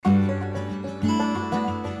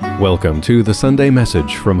Welcome to the Sunday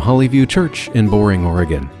message from Hollyview Church in Boring,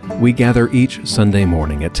 Oregon. We gather each Sunday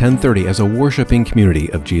morning at 10:30 as a worshiping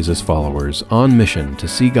community of Jesus followers on mission to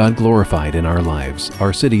see God glorified in our lives,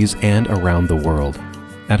 our cities, and around the world.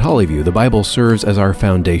 At Hollyview, the Bible serves as our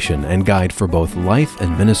foundation and guide for both life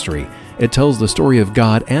and ministry. It tells the story of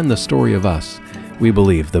God and the story of us. We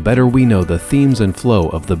believe the better we know the themes and flow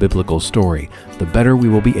of the biblical story, the better we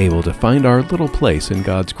will be able to find our little place in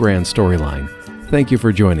God's grand storyline. Thank you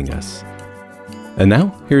for joining us. And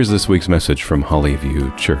now, here's this week's message from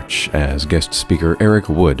Hollyview Church as guest speaker Eric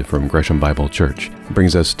Wood from Gresham Bible Church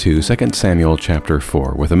brings us to 2 Samuel chapter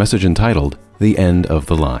 4 with a message entitled, The End of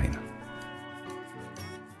the Line.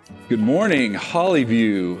 Good morning,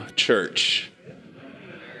 Hollyview Church.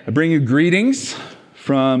 I bring you greetings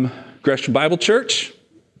from Gresham Bible Church.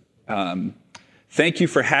 Thank you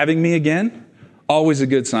for having me again. Always a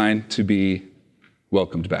good sign to be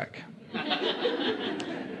welcomed back.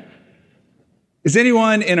 Is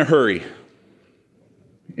anyone in a hurry?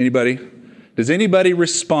 Anybody? Does anybody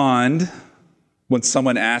respond when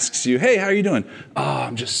someone asks you, hey, how are you doing? Oh,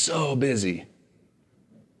 I'm just so busy.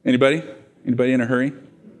 Anybody? Anybody in a hurry?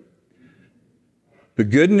 The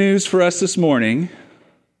good news for us this morning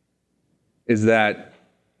is that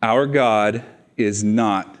our God is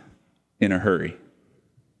not in a hurry.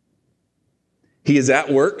 He is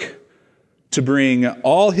at work to bring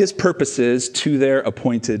all his purposes to their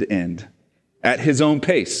appointed end at his own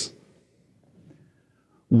pace.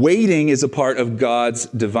 Waiting is a part of God's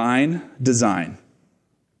divine design.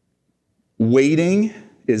 Waiting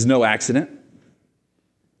is no accident.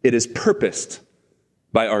 It is purposed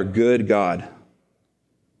by our good God.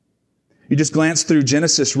 You just glance through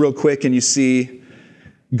Genesis real quick and you see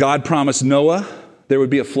God promised Noah there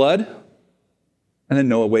would be a flood, and then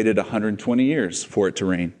Noah waited 120 years for it to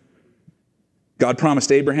rain. God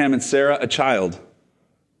promised Abraham and Sarah a child.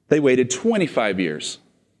 They waited 25 years.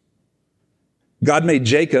 God made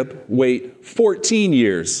Jacob wait 14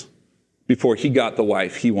 years before he got the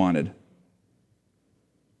wife he wanted.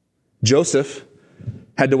 Joseph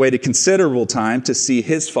had to wait a considerable time to see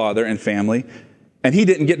his father and family, and he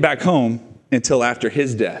didn't get back home until after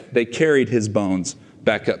his death. They carried his bones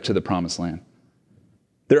back up to the promised land.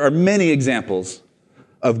 There are many examples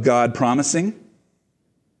of God promising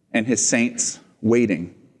and his saints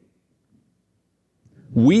waiting.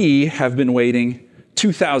 We have been waiting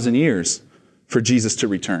 2,000 years for Jesus to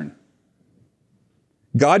return.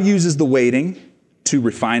 God uses the waiting to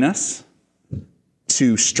refine us,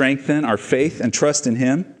 to strengthen our faith and trust in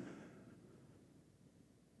him.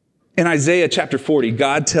 In Isaiah chapter 40,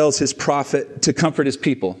 God tells his prophet to comfort his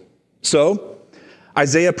people. So,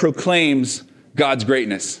 Isaiah proclaims God's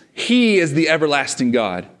greatness. He is the everlasting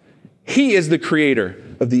God. He is the creator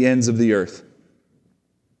of the ends of the earth.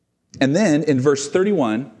 And then in verse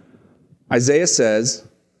 31, Isaiah says,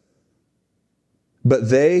 "But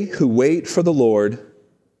they who wait for the Lord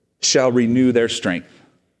shall renew their strength.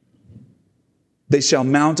 They shall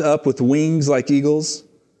mount up with wings like eagles.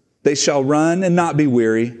 They shall run and not be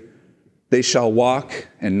weary. They shall walk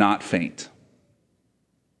and not faint."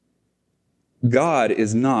 God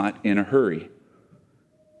is not in a hurry.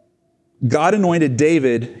 God anointed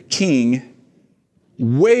David king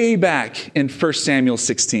way back in 1 Samuel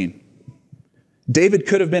 16. David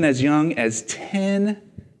could have been as young as 10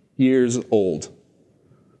 years old.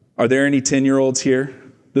 Are there any 10-year-olds here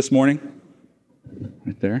this morning?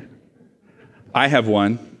 Right there. I have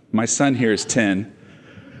one. My son here is 10.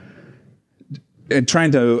 And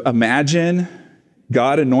trying to imagine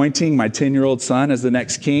God anointing my 10-year-old son as the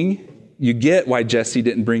next king, you get why Jesse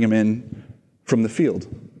didn't bring him in from the field.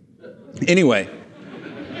 Anyway,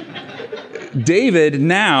 David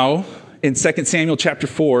now, in 2 Samuel chapter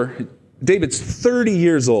 4, David's 30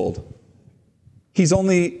 years old. He's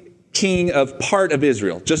only king of part of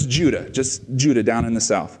Israel, just Judah down in the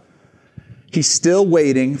south. He's still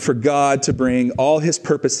waiting for God to bring all his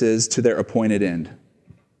purposes to their appointed end.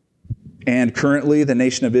 And currently, the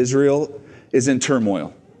nation of Israel is in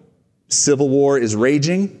turmoil. Civil war is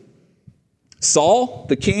raging. Saul,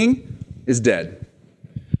 the king, is dead.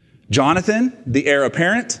 Jonathan, the heir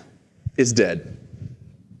apparent, is dead.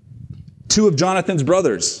 Two of Jonathan's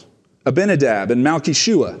brothers, Abinadab and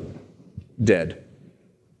Malchishua, dead.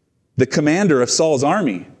 The commander of Saul's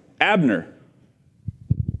army, Abner,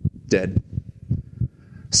 dead.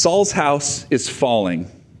 Saul's house is falling.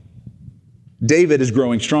 David is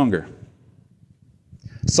growing stronger.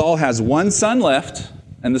 Saul has one son left,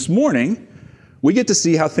 and this morning, we get to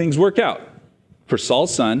see how things work out for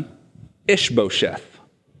Saul's son, Ishbosheth.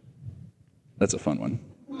 That's a fun one.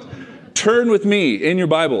 Turn with me in your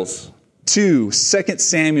Bibles to 2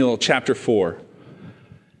 Samuel chapter 4.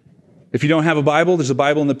 If you don't have a Bible, there's a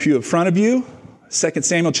Bible in the pew in front of you. 2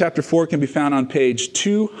 Samuel chapter 4 can be found on page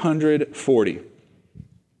 240.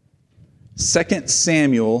 2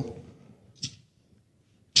 Samuel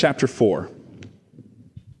chapter 4.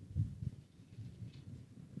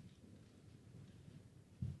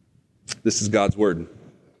 This is God's word.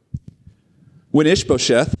 When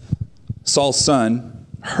Ishbosheth, Saul's son,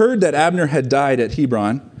 heard that Abner had died at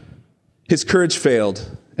Hebron, his courage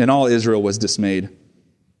failed, and all Israel was dismayed.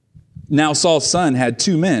 Now Saul's son had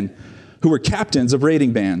 2 men who were captains of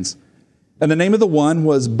raiding bands, and the name of the one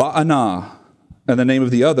was Baanah, and the name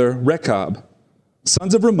of the other Rechab,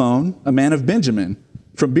 sons of Ramon, a man of Benjamin,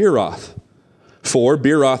 from Beeroth. For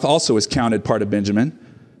Beeroth also is counted part of Benjamin.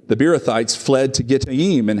 The Beerothites fled to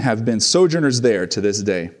Gittaim and have been sojourners there to this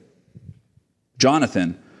day.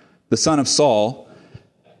 Jonathan, the son of Saul,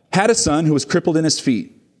 had a son who was crippled in his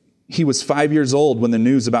feet. He was 5 years old when the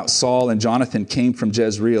news about Saul and Jonathan came from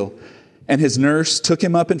Jezreel. And his nurse took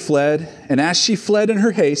him up and fled. And as she fled in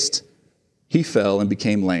her haste, he fell and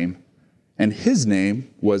became lame. And his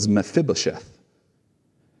name was Mephibosheth.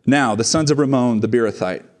 Now the sons of Ramon the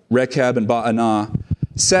Beerothite, Rechab and Baanah,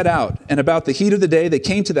 set out, and about the heat of the day they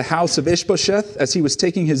came to the house of Ishbosheth as he was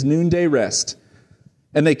taking his noonday rest.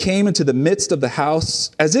 And they came into the midst of the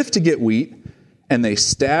house as if to get wheat, and they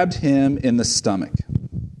stabbed him in the stomach.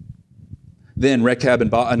 Then Rechab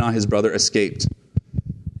and Baanah his brother escaped.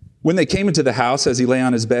 When they came into the house as he lay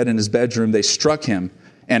on his bed in his bedroom, they struck him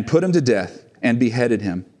and put him to death and beheaded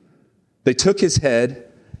him. They took his head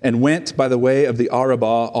and went by the way of the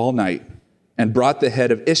Arabah all night, and brought the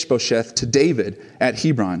head of Ishbosheth to David at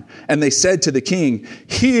Hebron. And they said to the king,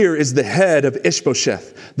 "Here is the head of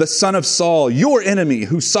Ishbosheth, the son of Saul, your enemy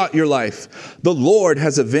who sought your life. The Lord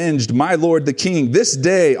has avenged my lord the king this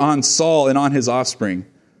day on Saul and on his offspring."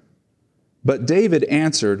 But David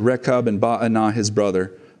answered Rechab and Baanah his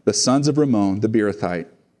brother, the sons of Ramon the Beerothite,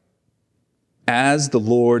 "As the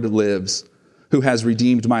Lord lives, who has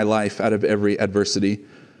redeemed my life out of every adversity,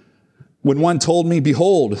 when one told me,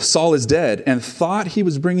 'Behold, Saul is dead,' and thought he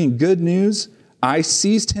was bringing good news, I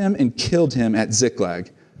seized him and killed him at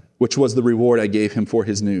Ziklag, which was the reward I gave him for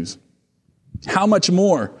his news. How much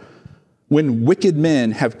more when wicked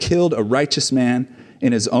men have killed a righteous man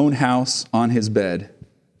in his own house on his bed?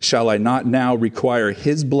 Shall I not now require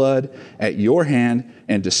his blood at your hand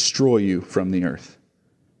and destroy you from the earth?"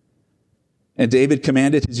 And David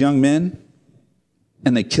commanded his young men,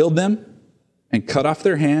 and they killed them, and cut off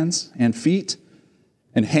their hands and feet,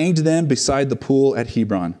 and hanged them beside the pool at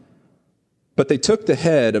Hebron. But they took the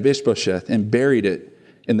head of Ishbosheth and buried it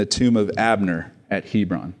in the tomb of Abner at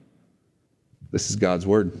Hebron. This is God's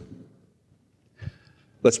word.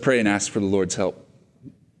 Let's pray and ask for the Lord's help.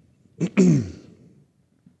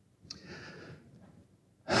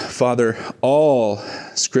 Father, all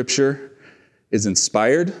Scripture is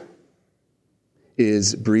inspired,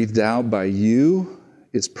 is breathed out by you,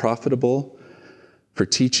 is profitable for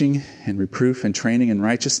teaching and reproof and training in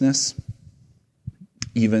righteousness,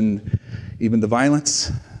 even the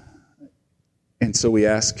violence. And so we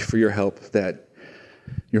ask for your help, that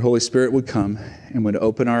your Holy Spirit would come and would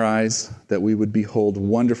open our eyes, that we would behold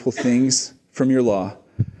wonderful things from your law,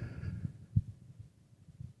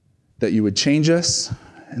 that you would change us,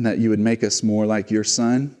 and that you would make us more like your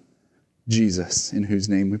Son, Jesus, in whose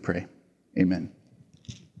name we pray. Amen.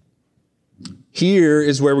 Here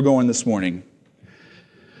is where we're going this morning.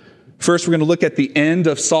 First, we're going to look at the end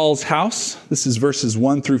of Saul's house. This is verses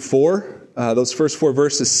 1 through 4. Those first 4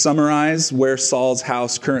 verses summarize where Saul's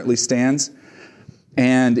house currently stands.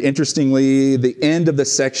 And interestingly, the end of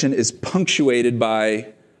this section is punctuated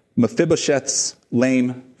by Mephibosheth's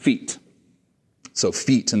lame feet. So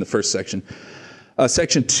feet in the first section.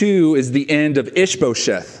 Section 2 is the end of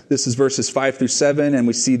Ishbosheth. This is verses 5 through 7, and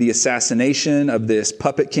we see the assassination of this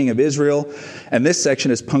puppet king of Israel. And this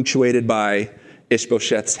section is punctuated by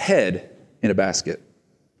Ishbosheth's head in a basket.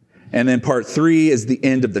 And then part 3 is the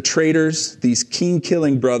end of the traitors. These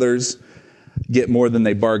king-killing brothers get more than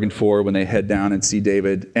they bargained for when they head down and see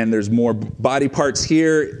David. And there's more body parts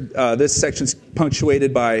here. This section's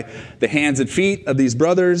punctuated by the hands and feet of these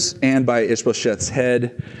brothers and by Ishbosheth's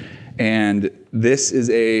head. And this is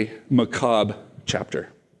a macabre chapter.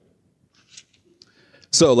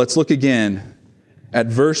 So let's look again at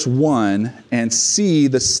verse 1 and see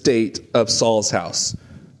the state of Saul's house.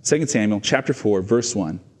 2 Samuel chapter 4, verse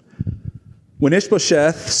 1. When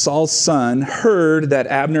Ishbosheth, Saul's son, heard that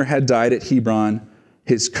Abner had died at Hebron,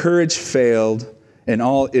 his courage failed, and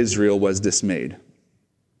all Israel was dismayed.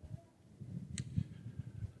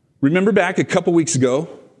 Remember back a couple weeks ago,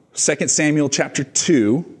 2 Samuel chapter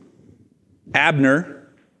 2, Abner,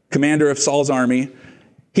 commander of Saul's army,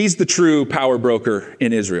 He's the true power broker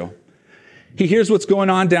in Israel. He hears what's going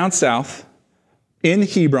on down south in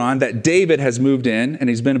Hebron, that David has moved in and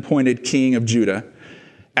he's been appointed king of Judah.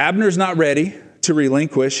 Abner's not ready to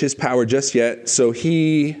relinquish his power just yet, so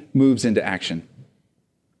he moves into action.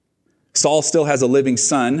 Saul still has a living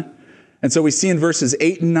son, and so we see in verses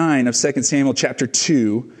 8 and 9 of 2 Samuel chapter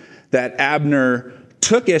 2 that Abner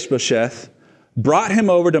took Ishbosheth, brought him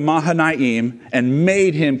over to Mahanaim, and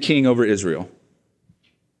made him king over Israel.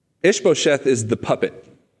 Ishbosheth is the puppet.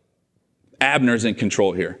 Abner's in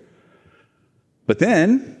control here. But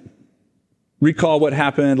then, recall what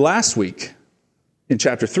happened last week in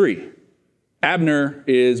chapter 3. Abner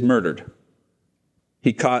is murdered.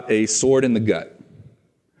 He caught a sword in the gut.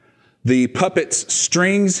 The puppet's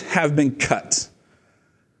strings have been cut.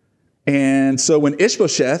 And so when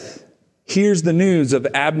Ishbosheth hears the news of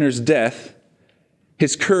Abner's death,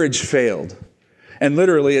 his courage failed. And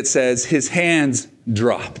literally it says his hands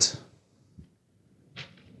dropped.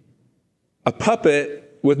 A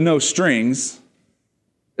puppet with no strings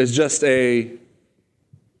is just a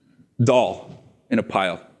doll in a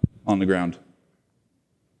pile on the ground.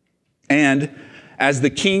 And as the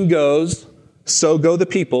king goes, so go the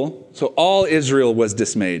people. So all Israel was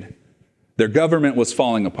dismayed. Their government was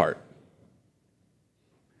falling apart.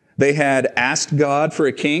 They had asked God for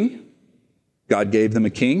a king. God gave them a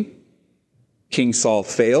king. King Saul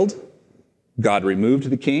failed. God removed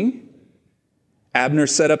the king. Abner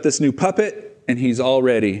set up this new puppet, and he's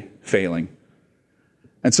already failing.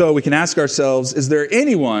 And so we can ask ourselves, is there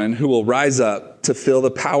anyone who will rise up to fill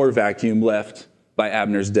the power vacuum left by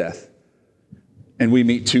Abner's death? And we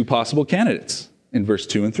meet two possible candidates in verse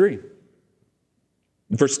 2 and 3.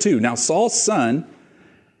 Verse 2, now Saul's son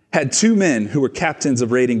had two men who were captains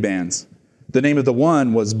of raiding bands. The name of the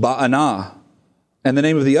one was Baanah, and the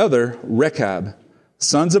name of the other, Rechab,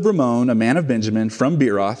 sons of Ramon, a man of Benjamin, from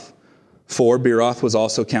Beeroth. For Beeroth was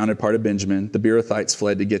also counted part of Benjamin. The Beerothites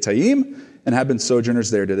fled to Gittaim and have been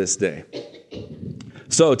sojourners there to this day.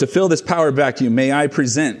 So to fill this power vacuum, may I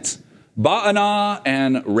present Baanah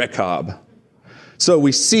and Rechab. So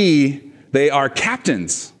we see they are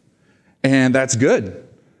captains, and that's good.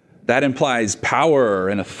 That implies power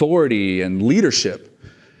and authority and leadership.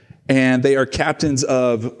 And they are captains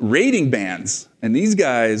of raiding bands. And these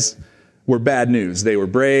guys were bad news. They were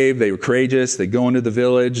brave, they were courageous, they go into the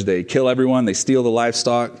village, they kill everyone, they steal the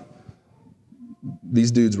livestock.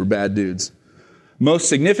 These dudes were bad dudes. Most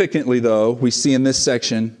significantly, though, we see in this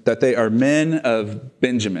section that they are men of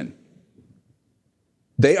Benjamin.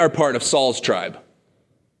 They are part of Saul's tribe.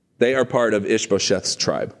 They are part of Ishbosheth's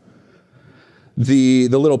tribe. The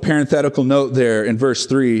little parenthetical note there in verse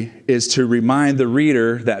 3 is to remind the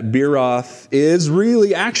reader that Beeroth is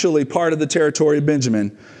really actually part of the territory of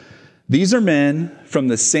Benjamin. These are men from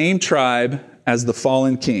the same tribe as the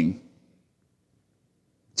fallen king.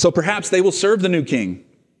 So perhaps they will serve the new king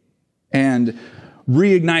and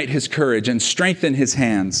reignite his courage and strengthen his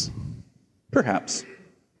hands. Perhaps.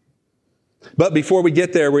 But before we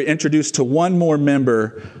get there, we're introduced to one more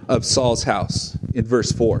member of Saul's house in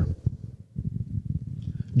verse 4.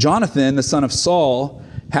 Jonathan, the son of Saul,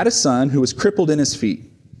 had a son who was crippled in his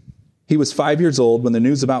feet. He was 5 years old when the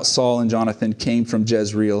news about Saul and Jonathan came from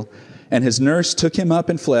Jezreel, and his nurse took him up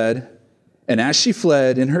and fled. And as she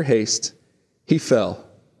fled in her haste, he fell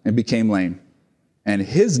and became lame. And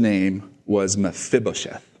his name was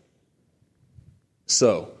Mephibosheth.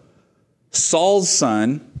 So, Saul's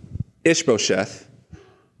son, Ishbosheth,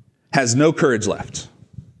 has no courage left.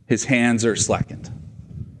 His hands are slackened.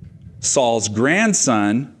 Saul's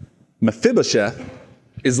grandson, Mephibosheth,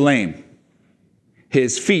 is lame.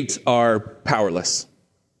 His feet are powerless.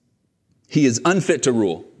 He is unfit to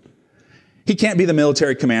rule. He can't be the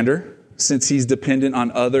military commander since he's dependent on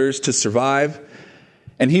others to survive,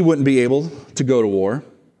 and he wouldn't be able to go to war.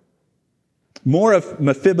 More of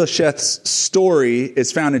Mephibosheth's story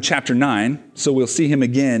is found in chapter 9, so we'll see him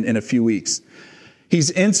again in a few weeks. He's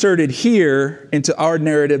inserted here into our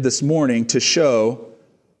narrative this morning to show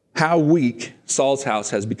how weak Saul's house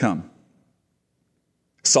has become.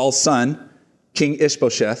 Saul's son, King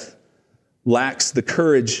Ishbosheth, lacks the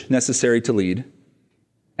courage necessary to lead,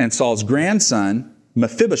 and Saul's grandson,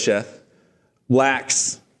 Mephibosheth,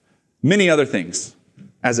 lacks many other things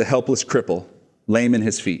as a helpless cripple, lame in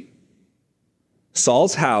his feet.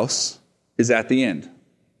 Saul's house is at the end.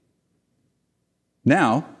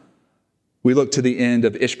 Now, we look to the end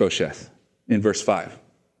of Ishbosheth in verse 5.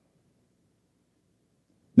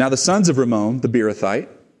 Now the sons of Ramon, the Beerothite,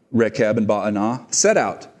 Rechab and Baanah, set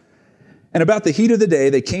out. And about the heat of the day,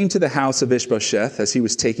 they came to the house of Ishbosheth as he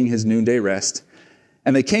was taking his noonday rest.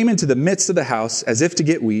 And they came into the midst of the house as if to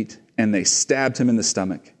get wheat. and they stabbed him in the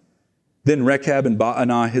stomach. Then Rechab and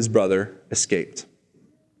Baanah, his brother, escaped.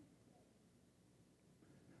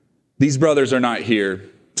 These brothers are not here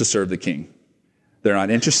to serve the king. They're not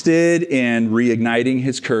interested in reigniting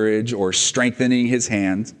his courage or strengthening his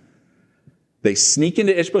hand. They sneak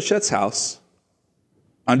into Ishbosheth's house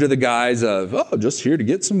under the guise of, just here to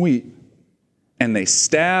get some wheat. And they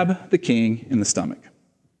stab the king in the stomach.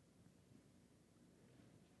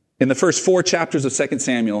 In the first 4 chapters of 2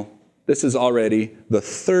 Samuel, this is already the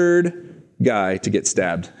third guy to get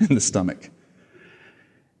stabbed in the stomach.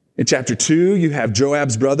 In chapter 2, you have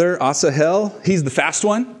Joab's brother, Asahel. He's the fast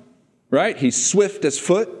one, right? He's swift of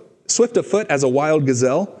foot as a wild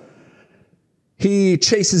gazelle. He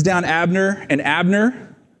chases down Abner, and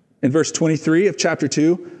Abner, in verse 23 of chapter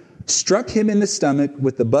 2, struck him in the stomach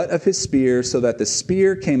with the butt of his spear so that the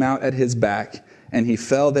spear came out at his back, and he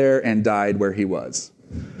fell there and died where he was.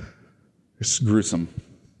 It's gruesome.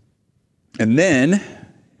 And then,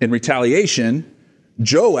 in retaliation,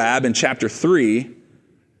 Joab, in chapter 3,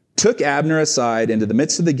 took Abner aside into the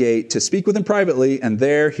midst of the gate to speak with him privately, and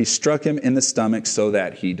there he struck him in the stomach so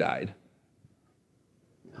that he died.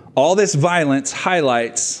 All this violence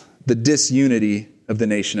highlights the disunity of the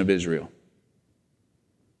nation of Israel.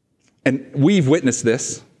 And we've witnessed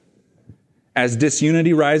this. As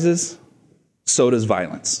disunity rises, so does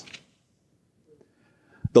violence.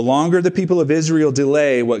 The longer the people of Israel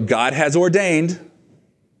delay what God has ordained,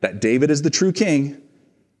 that David is the true king,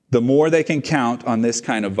 the more they can count on this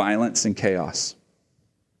kind of violence and chaos.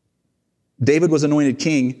 David was anointed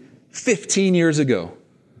king 15 years ago,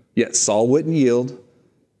 yet Saul wouldn't yield,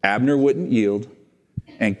 Abner wouldn't yield,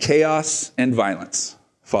 and chaos and violence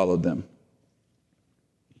followed them.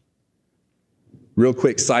 Real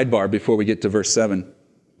quick sidebar before we get to verse 7.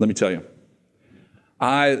 Let me tell you.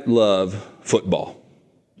 I love football.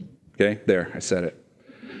 Okay, there, I said it.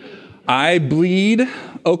 I bleed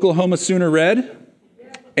Oklahoma Sooner red.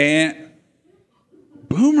 And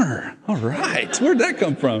Boomer. All right. Where'd that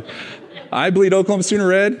come from? I bleed Oklahoma Sooner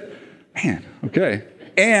red. Man, okay.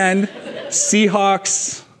 And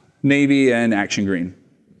Seahawks, Navy, and Action Green.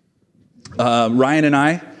 Ryan and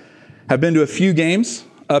I have been to a few games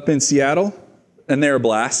up in Seattle, and they're a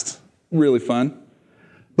blast. Really fun.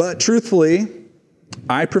 But truthfully,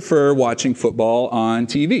 I prefer watching football on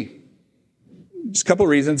TV. Just a couple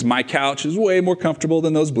reasons. My couch is way more comfortable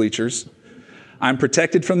than those bleachers. I'm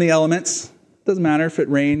protected from the elements. Doesn't matter if it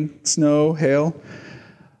rain, snow, hail.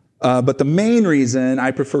 But the main reason I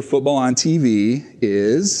prefer football on TV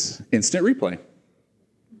is instant replay.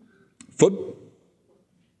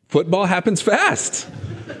 Football happens fast.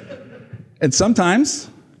 And sometimes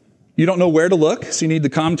you don't know where to look, so you need the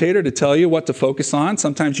commentator to tell you what to focus on.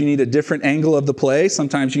 Sometimes you need a different angle of the play.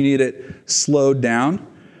 Sometimes you need it slowed down.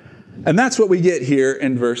 And that's what we get here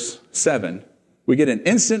in verse 7. We get an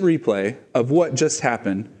instant replay of what just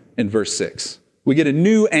happened in verse 6. We get a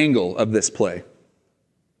new angle of this play.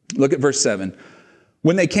 Look at verse 7.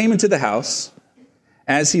 When they came into the house,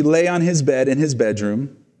 as he lay on his bed in his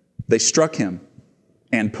bedroom, they struck him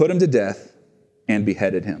and put him to death and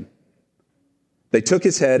beheaded him. They took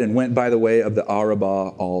his head and went by the way of the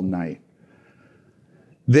Arabah all night.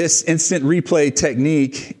 This instant replay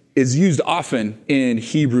technique is used often in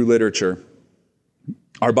Hebrew literature.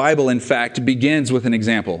 Our Bible, in fact, begins with an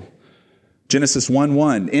example. Genesis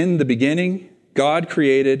 1:1, in the beginning, God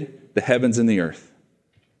created the heavens and the earth.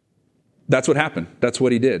 That's what happened. That's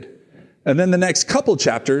what he did. And then the next couple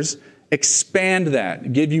chapters expand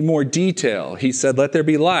that, give you more detail. He said, let there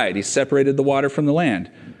be light. He separated the water from the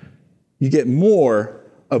land. You get more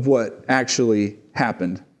of what actually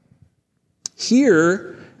happened.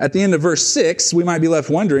 Here, at the end of verse 6, we might be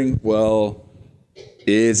left wondering, well,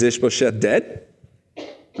 is Ishbosheth dead?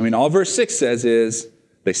 I mean, all verse 6 says is,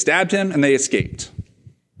 they stabbed him and they escaped.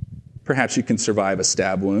 Perhaps you can survive a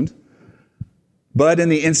stab wound. But in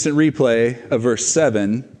the instant replay of verse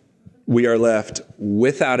 7, we are left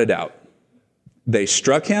without a doubt. They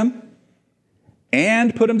struck him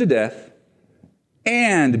and put him to death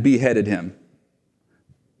and beheaded him.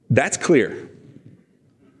 That's clear.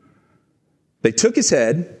 They took his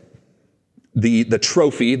head, the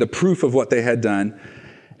trophy, the proof of what they had done,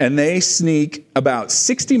 and they sneak about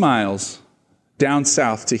 60 miles down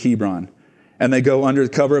south to Hebron. And they go under the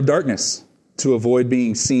cover of darkness to avoid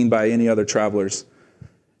being seen by any other travelers.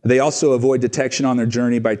 They also avoid detection on their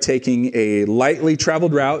journey by taking a lightly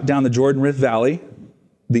traveled route down the Jordan Rift Valley,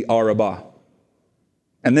 the Arabah.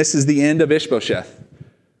 And this is the end of Ishbosheth,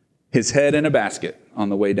 his head in a basket on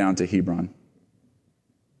the way down to Hebron.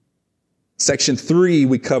 Section 3,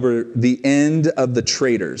 we cover the end of the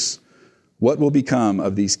traitors. What will become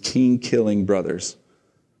of these king-killing brothers?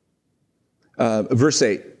 Verse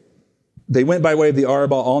 8. They went by way of the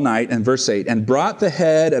Arabah all night, and verse 8, and brought the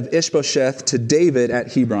head of Ishbosheth to David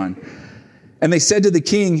at Hebron. And they said to the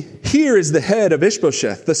king, here is the head of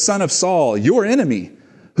Ishbosheth, the son of Saul, your enemy,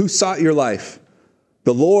 who sought your life.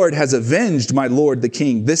 The Lord has avenged my lord the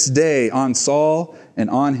king this day on Saul and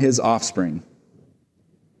on his offspring.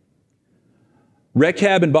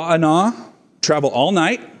 Rechab and Baanah travel all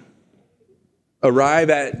night, arrive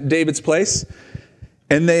at David's place,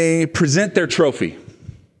 and they present their trophy.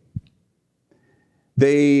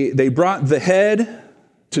 They brought the head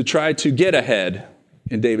to try to get ahead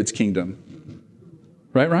in David's kingdom.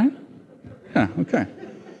 Right, Ryan? Yeah, okay.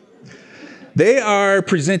 They are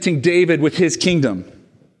presenting David with his kingdom.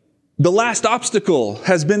 The last obstacle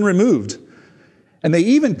has been removed. And they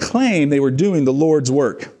even claim they were doing the Lord's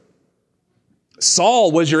work.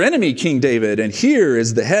 Saul was your enemy, King David, and here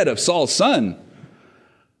is the head of Saul's son.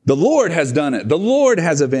 The Lord has done it. The Lord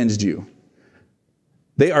has avenged you.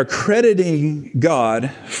 They are crediting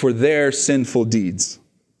God for their sinful deeds.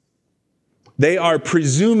 They are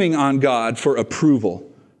presuming on God for approval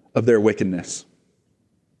of their wickedness.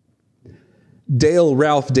 Dale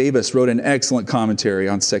Ralph Davis wrote an excellent commentary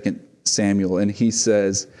on 2 Samuel, and he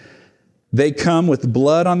says, they come with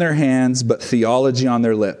blood on their hands, but theology on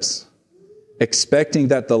their lips, expecting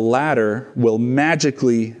that the latter will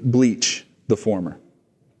magically bleach the former.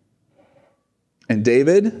 And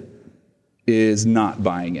David is not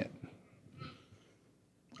buying it.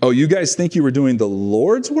 Oh, you guys think you were doing the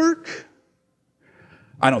Lord's work?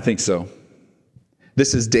 I don't think so.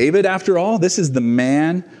 This is David, after all. This is the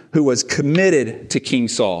man who was committed to King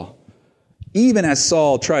Saul, even as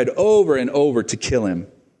Saul tried over and over to kill him.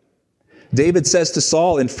 David says to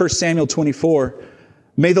Saul in 1 Samuel 24,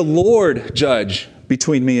 may the Lord judge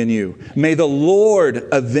between me and you. May the Lord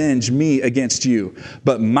avenge me against you,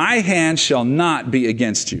 but my hand shall not be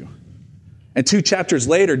against you. And 2 chapters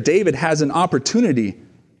later, David has an opportunity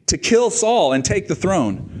to kill Saul and take the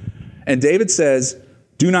throne. And David says,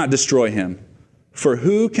 do not destroy him, for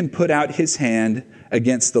who can put out his hand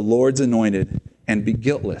against the Lord's anointed and be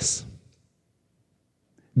guiltless?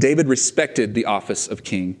 David respected the office of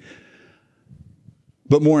king.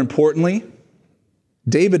 But more importantly,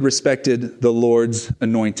 David respected the Lord's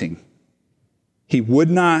anointing. He would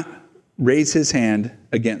not raise his hand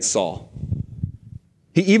against Saul.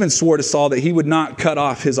 He even swore to Saul that he would not cut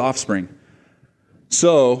off his offspring.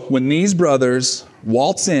 So when these brothers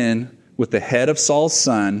waltz in with the head of Saul's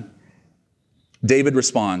son, David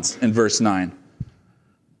responds in verse 9.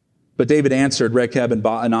 But David answered Rechab and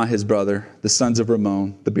Baanah his brother, the sons of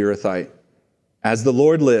Rimmon, the Beerothite, as the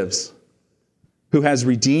Lord lives, who has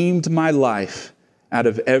redeemed my life out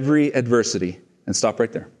of every adversity. And stop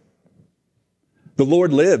right there. The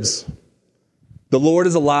Lord lives. The Lord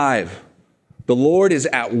is alive. The Lord is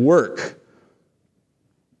at work.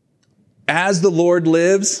 As the Lord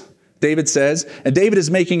lives, David says, and David is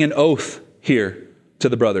making an oath here to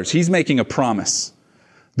the brothers. He's making a promise.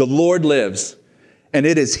 The Lord lives, and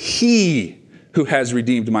it is He who has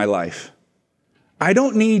redeemed my life. I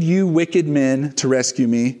don't need you wicked men to rescue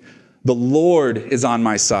me. The Lord is on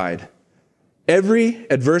my side. Every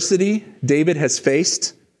adversity David has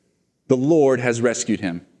faced, the Lord has rescued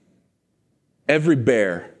him. Every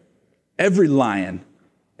bear, every lion,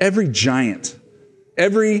 every giant,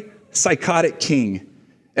 every psychotic king,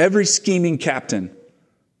 every scheming captain,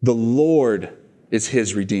 the Lord is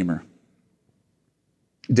his redeemer.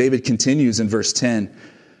 David continues in verse 10.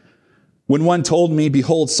 When one told me,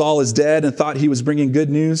 behold, Saul is dead, and thought he was bringing good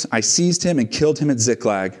news, I seized him and killed him at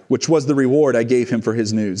Ziklag, which was the reward I gave him for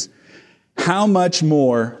his news. How much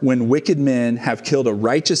more when wicked men have killed a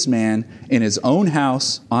righteous man in his own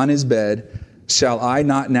house on his bed, shall I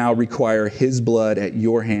not now require his blood at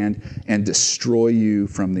your hand and destroy you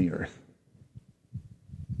from the earth?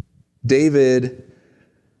 David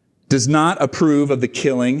does not approve of the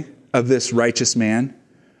killing of this righteous man.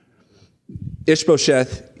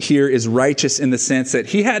 Ishbosheth here is righteous in the sense that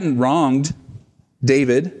he hadn't wronged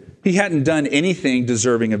David. He hadn't done anything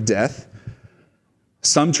deserving of death.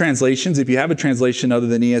 Some translations, if you have a translation other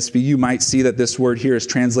than ESV, you might see that this word here is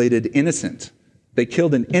translated innocent. They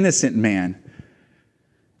killed an innocent man.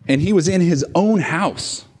 And he was in his own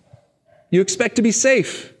house. You expect to be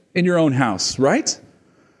safe in your own house, right?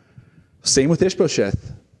 Same with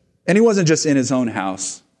Ishbosheth. And he wasn't just in his own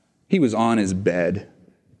house. He was on his bed.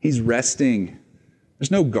 He's resting. There's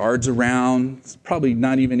no guards around. There's probably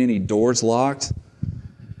not even any doors locked.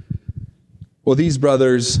 Well, these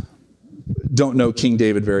brothers don't know King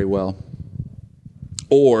David very well.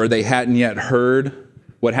 Or they hadn't yet heard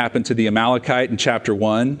what happened to the Amalekite in chapter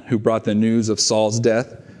 1, who brought the news of Saul's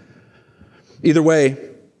death. Either way,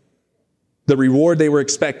 The reward they were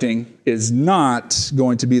expecting is not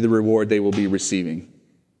going to be the reward they will be receiving.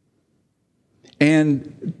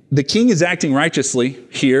 And the king is acting righteously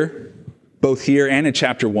here, both here and in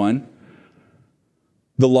chapter 1.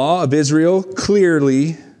 The law of Israel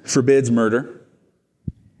clearly forbids murder,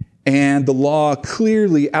 and the law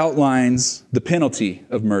clearly outlines the penalty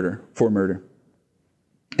of murder, for murder.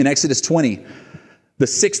 In Exodus 20, the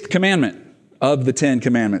 6th commandment of the 10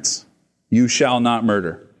 commandments, you shall not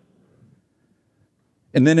murder.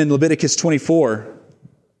 And then in Leviticus 24,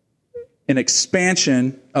 an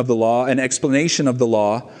expansion of the law, an explanation of the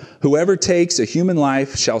law, whoever takes a human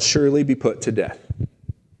life shall surely be put to death.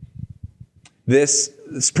 This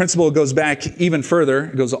principle goes back even further.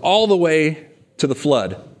 It goes all the way to the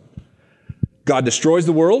flood. God destroys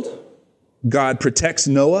the world. God protects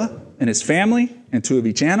Noah and his family and 2 of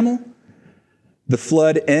each animal. The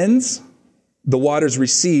flood ends. The waters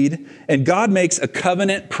recede. And God makes a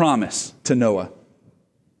covenant promise to Noah.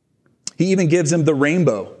 He even gives him the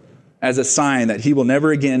rainbow as a sign that he will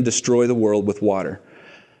never again destroy the world with water.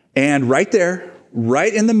 And right there,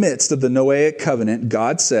 right in the midst of the Noahic covenant,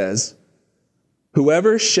 God says,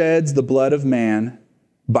 whoever sheds the blood of man,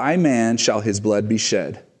 by man shall his blood be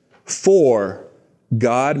shed. For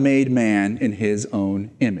God made man in his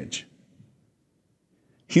own image.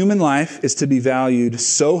 Human life is to be valued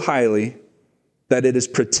so highly that it is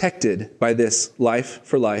protected by this life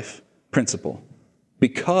for life principle,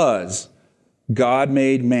 because God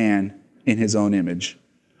made man in his own image.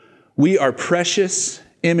 We are precious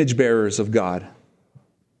image bearers of God.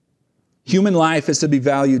 Human life is to be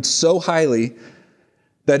valued so highly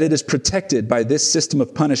that it is protected by this system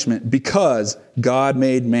of punishment because God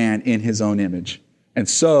made man in his own image. And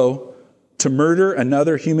so, to murder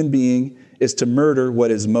another human being is to murder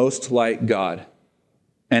what is most like God,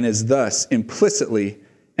 and is thus implicitly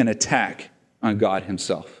an attack on God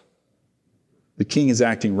himself. The king is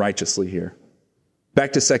acting righteously here.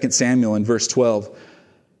 Back to 2 Samuel in verse 12.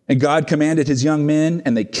 And God commanded his young men,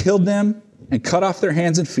 and they killed them and cut off their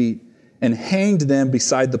hands and feet and hanged them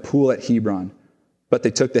beside the pool at Hebron. But they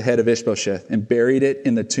took the head of Ishbosheth and buried it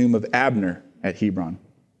in the tomb of Abner at Hebron.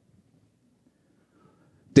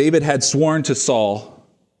 David had sworn to Saul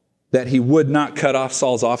that he would not cut off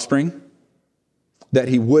Saul's offspring, that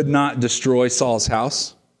he would not destroy Saul's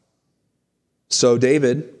house. So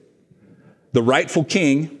David, the rightful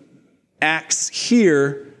king, acts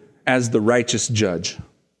here as the righteous judge.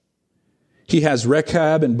 He has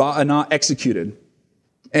Rechab and Baanah executed.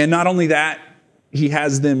 And not only that, he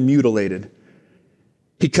has them mutilated.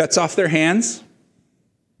 He cuts off their hands,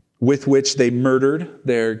 with which they murdered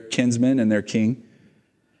their kinsman and their king.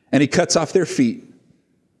 And he cuts off their feet,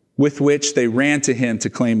 with which they ran to him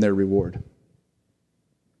to claim their reward.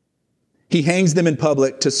 He hangs them in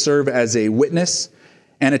public to serve as a witness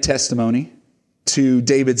and a testimony to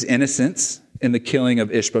David's innocence in the killing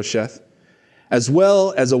of Ishbosheth, as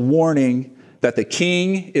well as a warning that the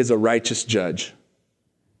king is a righteous judge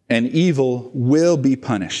and evil will be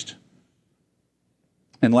punished.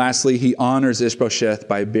 And lastly, he honors Ishbosheth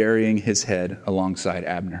by burying his head alongside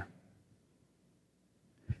Abner.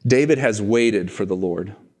 David has waited for the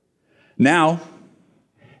Lord. Now,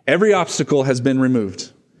 every obstacle has been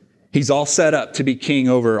removed. He's all set up to be king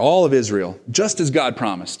over all of Israel, just as God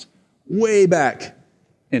promised, way back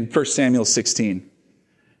in 1 Samuel 16.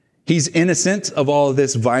 He's innocent of all of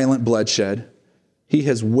this violent bloodshed. He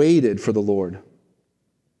has waited for the Lord.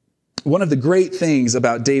 One of the great things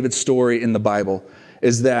about David's story in the Bible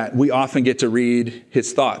is that we often get to read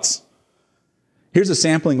his thoughts. Here's a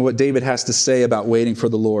sampling of what David has to say about waiting for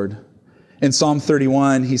the Lord. In Psalm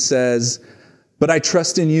 31, he says, "But I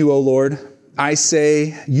trust in you, O Lord. I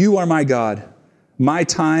say, you are my God. My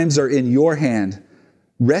times are in your hand.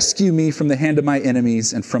 Rescue me from the hand of my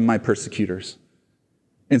enemies and from my persecutors."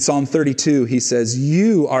 In Psalm 32, he says,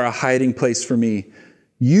 "You are a hiding place for me.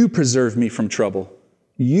 You preserve me from trouble.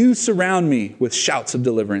 You surround me with shouts of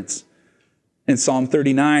deliverance." In Psalm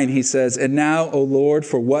 39, he says, "And now, O Lord,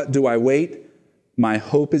 for what do I wait? My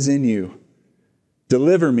hope is in you.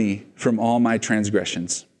 Deliver me from all my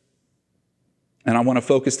transgressions." And I want to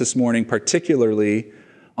focus this morning particularly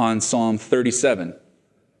on Psalm 37.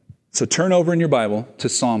 So turn over in your Bible to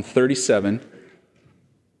Psalm 37.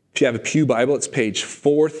 If you have a pew Bible, it's page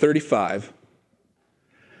 435.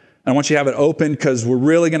 I want you to have it open because we're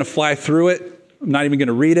really going to fly through it. I'm not even going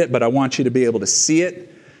to read it, but I want you to be able to see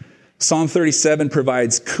it. Psalm 37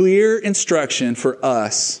 provides clear instruction for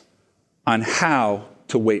us on how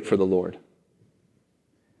to wait for the Lord.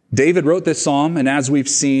 David wrote this psalm, and as we've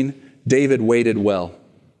seen, David waited well.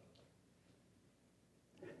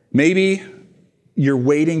 Maybe you're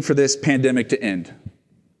waiting for this pandemic to end.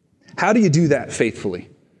 How do you do that faithfully?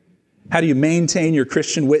 How do you maintain your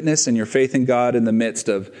Christian witness and your faith in God in the midst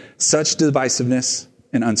of such divisiveness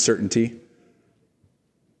and uncertainty?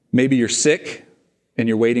 Maybe you're sick and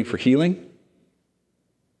you're waiting for healing.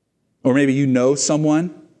 Or maybe you know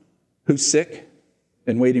someone who's sick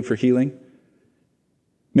and waiting for healing.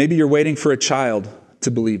 Maybe you're waiting for a child to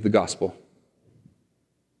believe the gospel.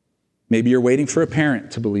 Maybe you're waiting for a parent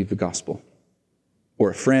to believe the gospel, or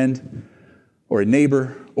a friend, or a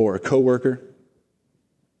neighbor, or a coworker.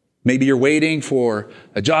 Maybe you're waiting for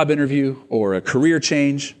a job interview or a career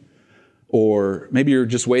change, or maybe you're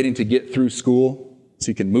just waiting to get through school so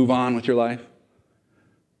you can move on with your life.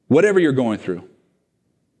 Whatever you're going through,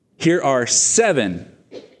 here are 7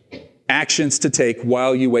 actions to take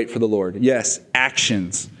while you wait for the Lord. Yes,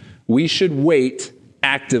 actions. We should wait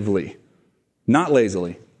actively, not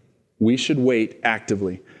lazily. We should wait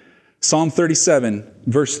actively. Psalm 37,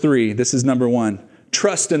 verse 3, this is number 1.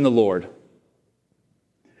 Trust in the Lord.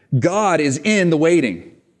 God is in the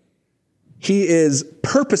waiting. He is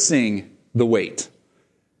purposing the wait.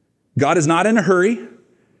 God is not in a hurry.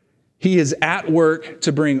 He is at work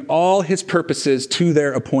to bring all his purposes to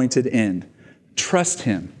their appointed end. Trust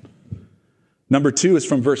him. Number 2 is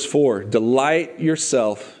from verse 4. Delight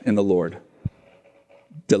yourself in the Lord.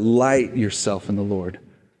 Delight yourself in the Lord.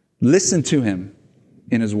 Listen to him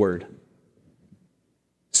in his word.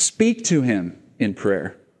 Speak to him in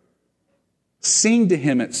prayer. Sing to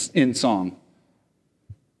him in song.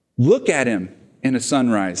 Look at him in a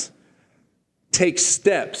sunrise. Take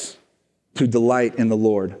steps to delight in the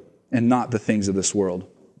Lord and not the things of this world.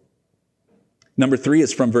 Number 3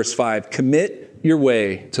 is from verse 5. Commit your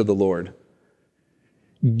way to the Lord.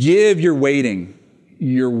 Give your waiting,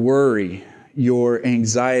 your worry, your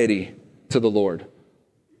anxiety to the Lord.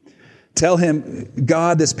 Tell him,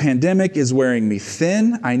 God, this pandemic is wearing me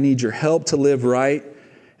thin. I need your help to live right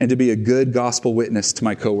and to be a good gospel witness to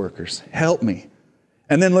my coworkers. Help me.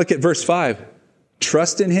 And then look at verse 5.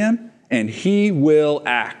 Trust in him and he will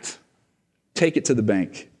act. Take it to the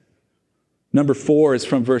bank. Number 4 is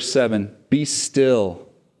from verse 7. Be still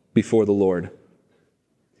before the Lord.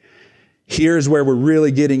 Here's where we're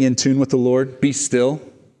really getting in tune with the Lord. Be still.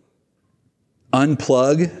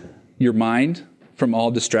 Unplug your mind from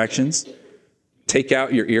all distractions. Take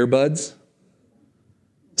out your earbuds.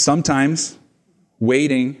 Sometimes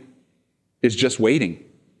waiting is just waiting.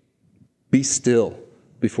 Be still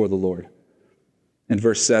before the Lord. And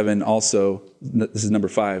verse 7 also, this is number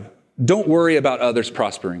 5. Don't worry about others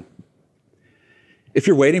prospering. If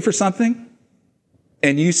you're waiting for something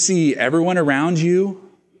and you see everyone around you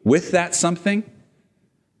with that something,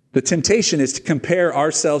 the temptation is to compare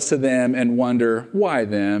ourselves to them and wonder, why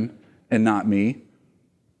them and not me?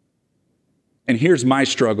 And here's my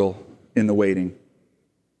struggle in the waiting.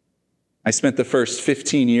 I spent the first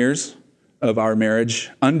 15 years of our marriage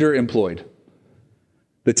underemployed.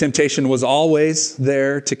 The temptation was always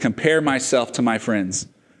there to compare myself to my friends.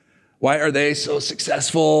 Why are they so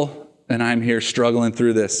successful and I'm here struggling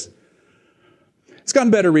through this? It's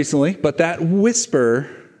gotten better recently, but that whisper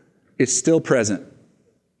is still present.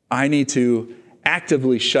 I need to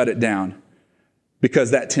actively shut it down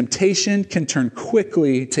because that temptation can turn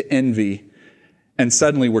quickly to envy and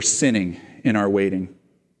suddenly we're sinning in our waiting.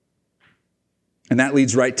 And that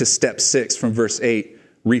leads right to step 6 from verse 8.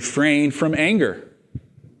 Refrain from anger.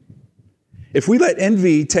 If we let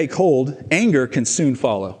envy take hold, anger can soon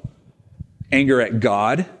follow. Anger at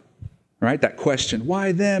God, right? That question,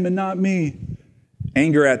 why them and not me?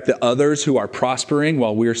 Anger at the others who are prospering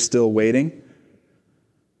while we're still waiting.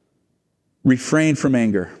 Refrain from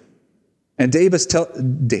anger. And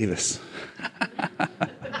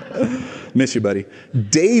miss you, buddy.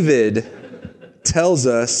 David tells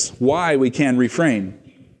us why we can refrain.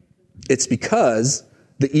 It's because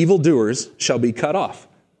the evildoers shall be cut off.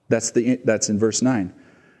 That's in verse 9.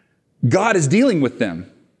 God is dealing with them.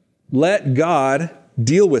 Let God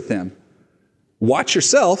deal with them. Watch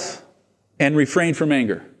yourself and refrain from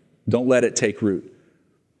anger. Don't let it take root.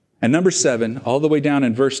 And number 7, all the way down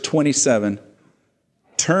in verse 27,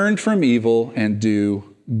 turn from evil and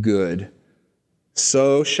do good.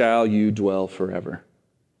 So shall you dwell forever.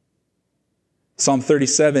 Psalm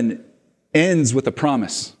 37 ends with a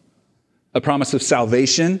promise of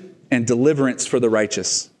salvation and deliverance for the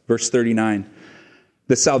righteous. Verse 39,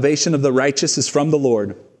 the salvation of the righteous is from the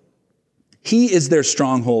Lord. He is their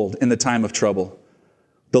stronghold in the time of trouble.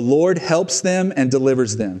 The Lord helps them and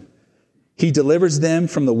delivers them. He delivers them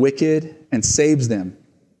from the wicked and saves them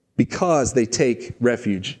because they take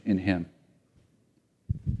refuge in him.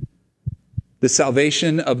 The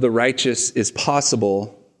salvation of the righteous is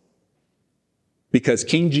possible because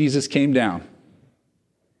King Jesus came down.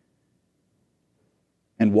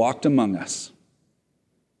 and walked among us.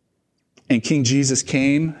 And King Jesus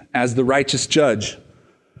came as the righteous judge,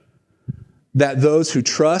 that those who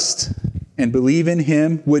trust and believe in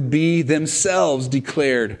him would be themselves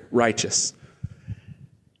declared righteous.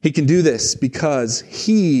 He can do this because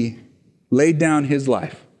he laid down his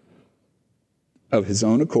life of his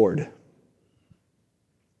own accord.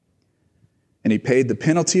 And he paid the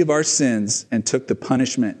penalty of our sins and took the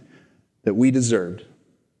punishment that we deserved.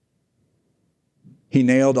 He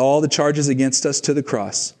nailed all the charges against us to the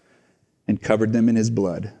cross and covered them in his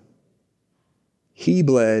blood. He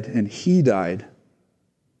bled and he died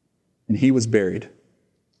and he was buried.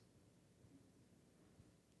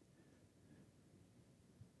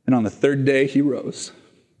 And on the third day he rose.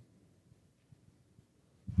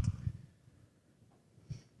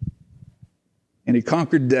 And he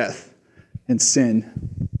conquered death and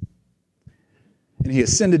sin. And he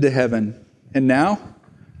ascended to heaven. And now,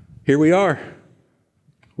 here we are,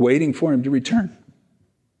 waiting for him to return.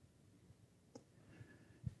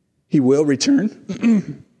 He will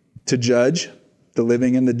return to judge the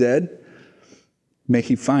living and the dead. May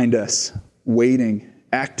he find us waiting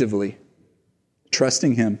actively,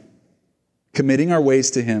 trusting him, committing our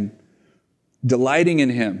ways to him, delighting in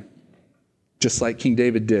him, just like King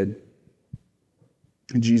David did.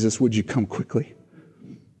 And Jesus, would you come quickly?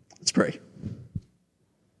 Let's pray.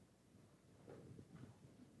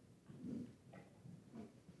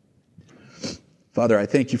 Father, I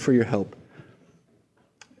thank you for your help.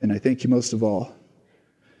 And I thank you most of all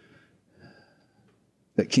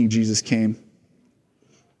that King Jesus came.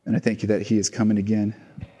 And I thank you that he is coming again.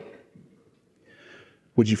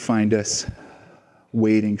 Would you find us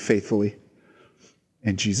waiting faithfully?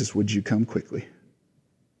 And Jesus, would you come quickly?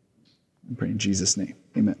 I pray in Jesus' name.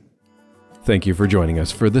 Amen. Thank you for joining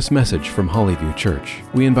us for this message from Hollyview Church.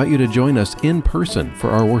 We invite you to join us in person for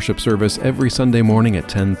our worship service every Sunday morning at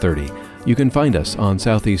 10:30. You can find us on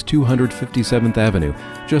Southeast 257th Avenue,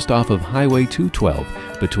 just off of Highway 212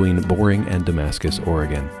 between Boring and Damascus,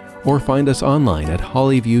 Oregon. Or find us online at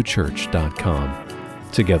hollyviewchurch.com.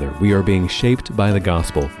 Together, we are being shaped by the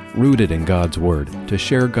gospel, rooted in God's Word, to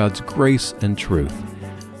share God's grace and truth.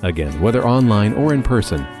 Again, whether online or in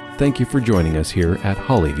person, thank you for joining us here at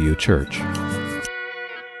Hollyview Church.